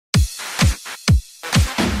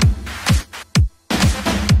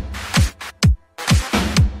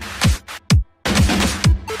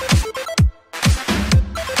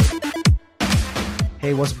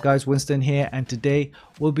Hey, what's up guys, Winston here, and today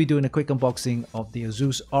we'll be doing a quick unboxing of the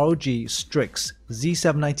ASUS ROG Strix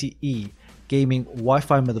Z790-E gaming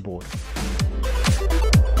Wi-Fi motherboard.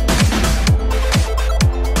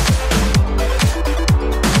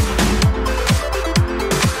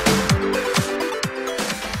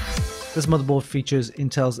 This motherboard features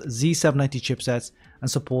Intel's Z790 chipsets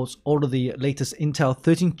and supports all of the latest Intel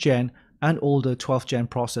 13th gen and older 12th gen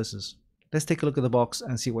processors. Let's take a look at the box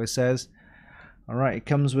and see what it says. Alright, it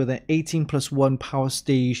comes with an 18+1 power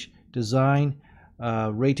stage design,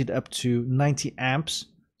 rated up to 90 amps,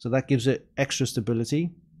 so that gives it extra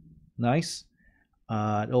stability. Nice.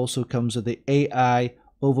 It also comes with the AI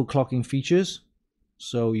overclocking features,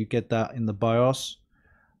 so you get that in the BIOS.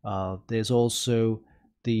 There's also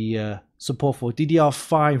the support for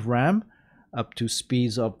DDR5 RAM up to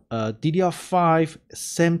speeds of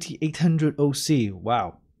DDR5-7800 OC.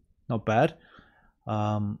 Wow, not bad.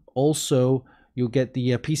 Also, you'll get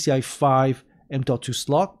the PCIe 5 M.2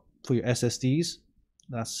 slot for your SSDs.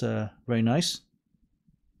 That's very nice.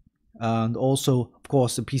 And also, of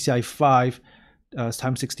course, the PCIe 5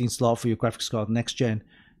 x16 slot for your graphics card. Next gen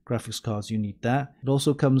graphics cards, you need that. It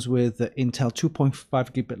also comes with the Intel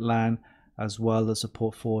 2.5 gigabit LAN, as well as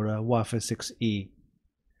support for Wi-Fi 6E.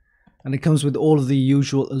 And it comes with all of the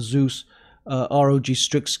usual ASUS ROG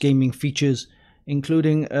Strix gaming features,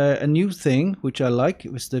 including a new thing which I like.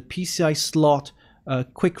 It was the PCI slot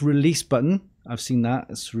quick release button. I've seen that.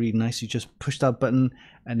 It's really nice. You just push that button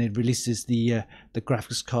and it releases the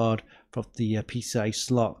graphics card from the PCI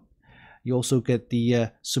slot. You also get the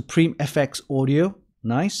Supreme FX audio.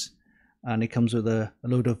 Nice. And it comes with a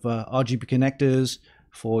load of RGB connectors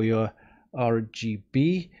for your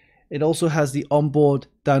RGB. It also has the onboard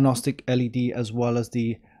diagnostic LED, as well as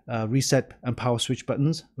the reset and power switch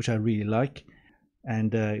buttons, which I really like.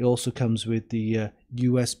 And it also comes with the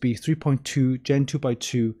USB 3.2 Gen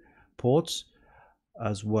 2x2 ports,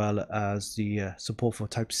 as well as the support for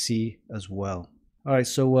Type-C as well. Alright,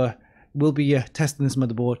 so we'll be testing this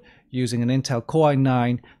motherboard using an Intel Core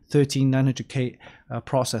i9 13900K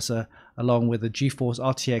processor, along with a GeForce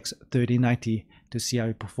RTX 3090 to see how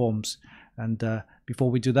it performs. And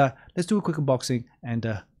before we do that, let's do a quick unboxing, and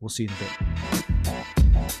we'll see you in a bit.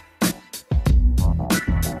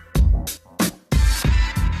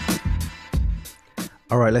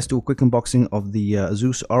 Alright, let's do a quick unboxing of the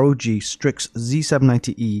ASUS ROG Strix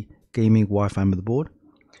Z790-E gaming Wi-Fi motherboard.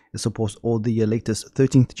 It supports all the latest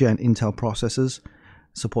 13th gen Intel processors,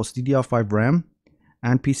 supports DDR5 RAM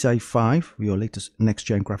and PCIe 5 for your latest next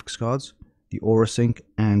gen graphics cards, the Aura sync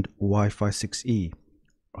and Wi-Fi 6E.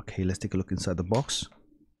 Okay, let's take a look inside the box.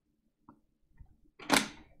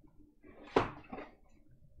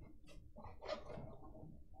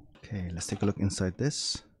 Okay, let's take a look inside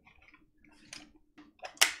this.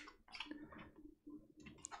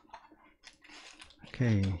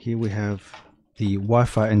 Okay, here we have the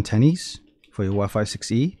Wi-Fi antennas for your Wi-Fi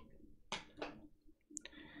 6E.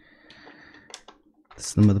 This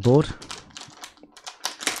is the motherboard.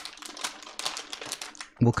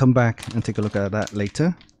 We'll come back and take a look at that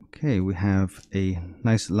later. Okay, we have a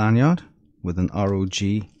nice lanyard with an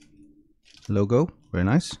ROG logo, very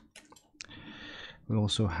nice. We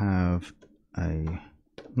also have a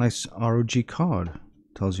nice ROG card,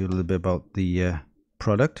 tells you a little bit about the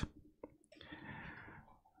product.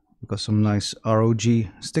 We've got some nice ROG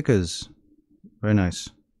stickers, very nice.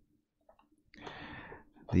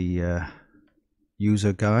 The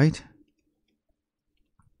user guide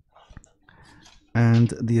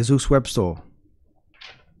and the ASUS web store.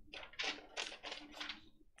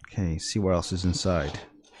 Okay, see what else is inside.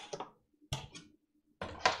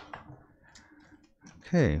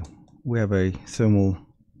 Okay, we have a thermal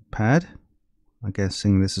pad. I'm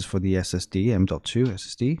guessing this is for the SSD, M.2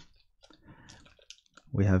 SSD.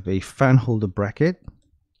 We have a fan holder bracket.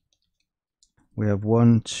 We have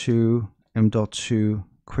 1, 2 M.2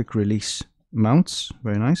 quick release mounts,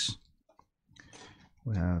 very nice.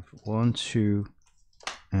 We have 1, 2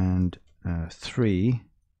 and 3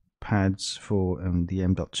 pads for the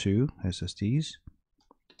M.2 SSDs.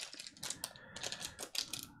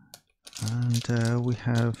 And we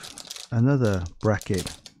have another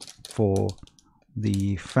bracket for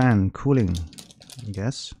the fan cooling, I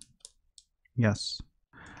guess. Yes.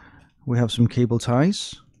 We have some cable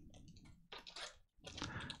ties,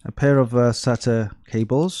 a pair of SATA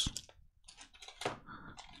cables,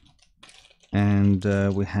 and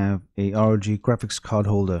we have a ROG graphics card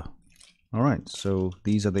holder. Alright, so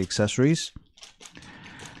these are the accessories.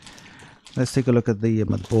 Let's take a look at the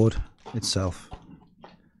motherboard itself.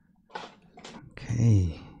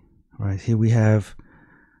 Okay, right here we have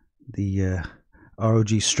the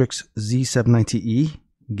ROG Strix Z790-E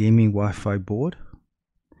gaming Wi-Fi board.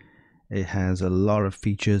 It has a lot of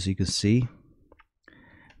features, you can see.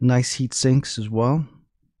 Nice heat sinks as well,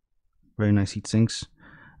 very nice heat sinks,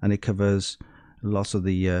 and it covers lots of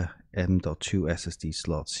the M.2 SSD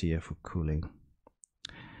slots here for cooling.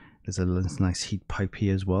 There's a nice heat pipe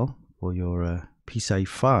here as well for your PCIe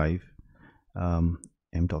 5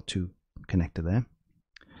 M.2 connector there.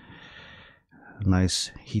 A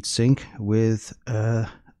nice heat sink with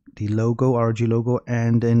the logo, ROG logo,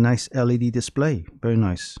 and a nice LED display. Very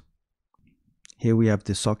nice. Here we have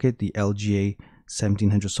the socket, the LGA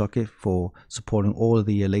 1700 socket for supporting all of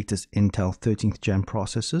the latest Intel 13th gen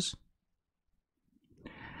processors.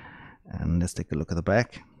 And let's take a look at the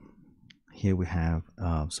back. Here we have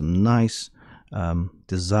some nice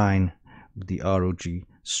design with the ROG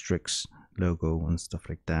Strix logo and stuff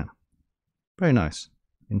like that. Very nice,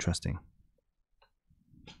 interesting.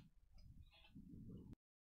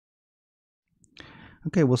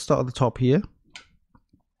 Okay, we'll start at the top here.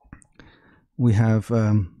 We have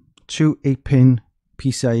two 8-pin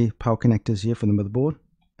PCIe power connectors here for the motherboard.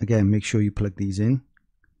 Again, make sure you plug these in.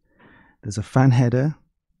 There's a fan header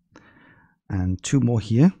and two more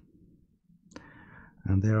here.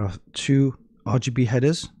 And there are two RGB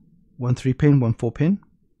headers, one 3-pin, one 4-pin.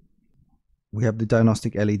 We have the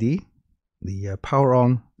diagnostic LED, the power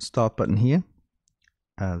on start button here,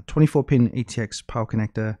 24-pin ATX power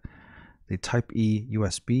connector, the Type E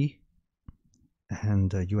USB, and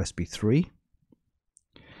USB 3.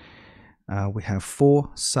 We have 4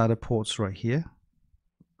 SATA ports right here,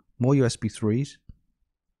 more USB 3s.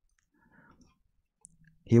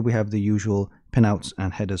 Here we have the usual pinouts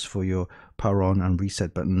and headers for your power on and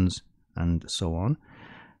reset buttons and so on.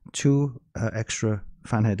 2 extra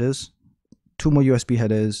fan headers, 2 more USB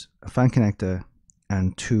headers, a fan connector,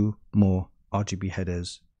 and 2 more RGB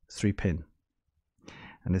headers, 3-pin.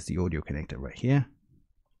 And there's the audio connector right here.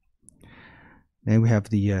 Then we have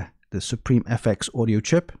the Supreme FX audio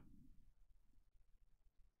chip.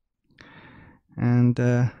 And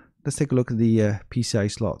let's take a look at the PCIe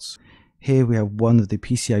slots. Here we have one of the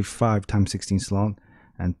PCIe 5x16 slot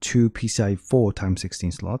and 2 PCIe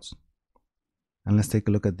 4x16 slots. And let's take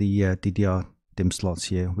a look at the DDR DIMM slots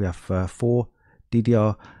here. We have 4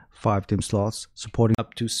 DDR5 DIMM slots supporting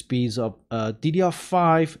Up to speeds of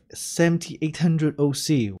DDR5-7800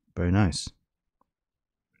 OC. Very nice.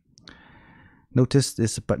 Notice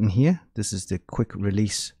this button here. This is the quick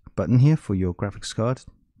release button here for your graphics card.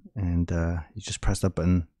 And you just press that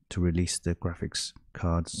button to release the graphics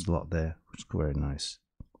card slot there, which is very nice.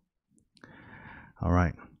 All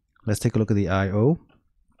right, let's take a look at the I/O.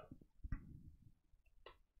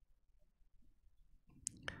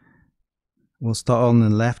 We'll start on the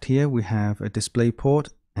left here. We have a display port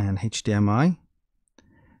and HDMI.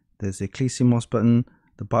 There's a Clear CMOS button,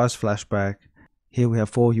 the BIOS flashback. Here we have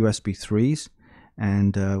 4 USB 3s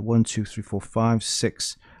and 1, 2, 3, 4, 5,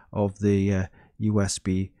 6 of the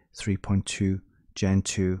USB 3.2 Gen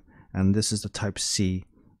 2, and this is the Type C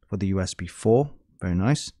for the USB 4. Very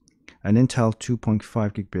nice. An Intel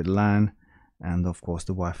 2.5 gigabit LAN, and of course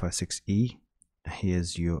the Wi-Fi 6E.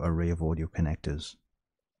 Here's your array of audio connectors.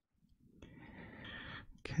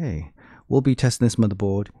 Okay, we'll be testing this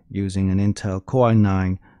motherboard using an Intel Core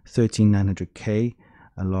i9-13900K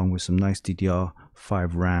along with some nice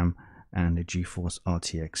DDR5 RAM and a GeForce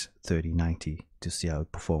RTX 3090 to see how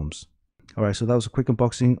it performs. Alright, so that was a quick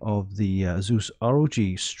unboxing of the ASUS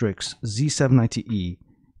ROG Strix Z790-E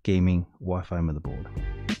gaming Wi-Fi motherboard.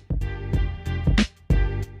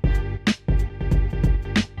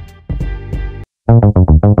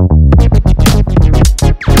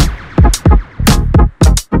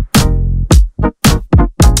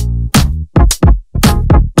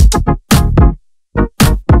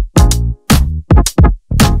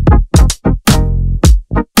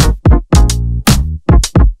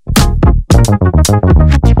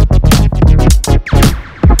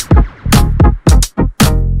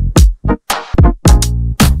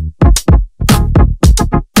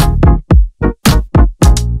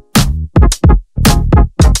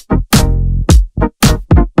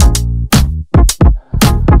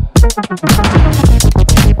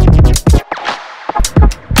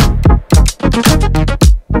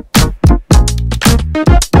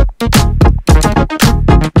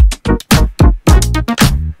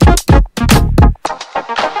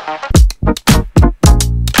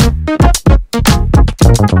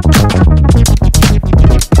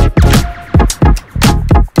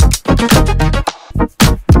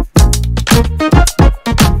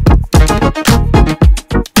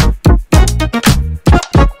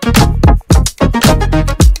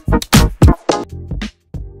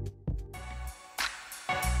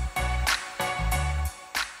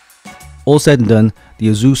 All said and done, the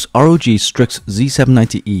ASUS ROG Strix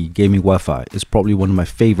Z790-E gaming Wi-Fi is probably one of my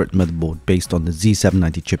favorite motherboard based on the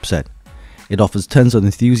Z790 chipset. It offers tons of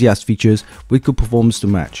enthusiast features with good performance to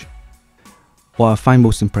match. What I find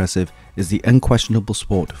most impressive is the unquestionable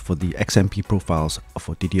support for the XMP profiles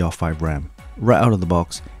for DDR5 RAM. Right out of the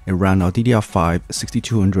box, it ran our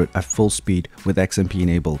DDR5-7800 at full speed with XMP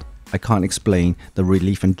enabled. I can't explain the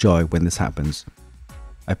relief and joy when this happens.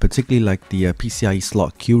 I particularly like the PCIe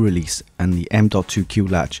slot Q release and the M.2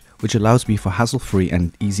 Q-latch, which allows me for hassle-free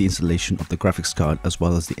and easy installation of the graphics card as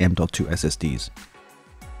well as the M.2 SSDs.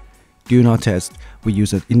 During our test, we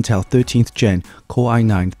used an Intel 13th Gen Core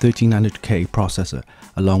i9-13900K processor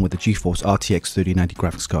along with the GeForce RTX 3090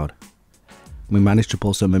 graphics card. We managed to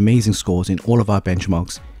pull some amazing scores in all of our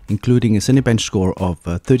benchmarks, including a Cinebench score of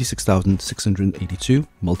 36,682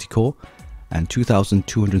 multi-core and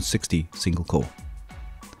 2,260 single-core.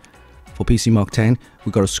 For PC Mark 10,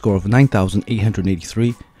 we got a score of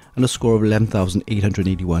 9,883 and a score of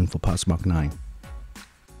 11,881 for Pass Mark 9.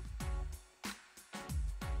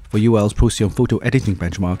 For UL's Procyon Photo Editing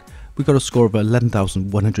benchmark, we got a score of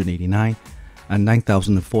 11,189 and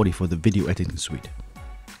 9,040 for the Video Editing Suite.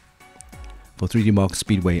 For 3D Mark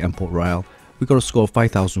Speedway and Port Royal, we got a score of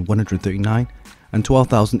 5,139 and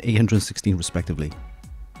 12,816 respectively.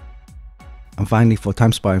 And finally for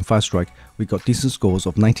TimeSpy and Firestrike, we got decent scores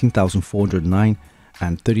of 19,409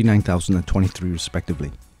 and 39,023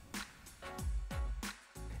 respectively.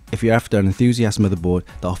 If you're after an enthusiast motherboard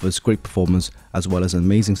that offers great performance as well as an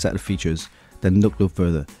amazing set of features, then look no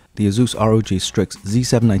further. The ASUS ROG Strix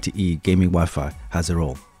Z790-E gaming Wi-Fi has it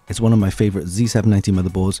all. It's one of my favorite Z790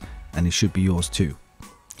 motherboards and it should be yours too.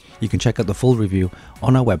 You can check out the full review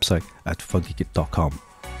on our website at funkykit.com.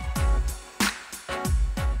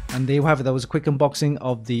 And there you have it. That was a quick unboxing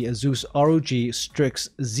of the ASUS ROG Strix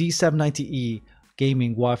Z790-E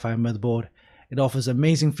gaming Wi-Fi motherboard. It offers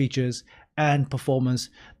amazing features and performance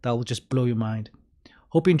that will just blow your mind.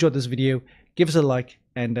 Hope you enjoyed this video. Give us a like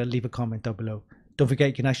and leave a comment down below. Don't forget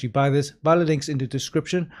you can actually buy this via the links in the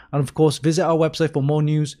description, and of course visit our website for more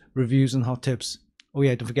news, reviews and hot tips. Oh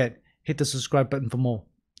yeah, don't forget, hit the subscribe button for more.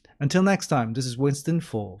 Until next time, this is Winston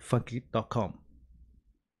for Funkykit.com.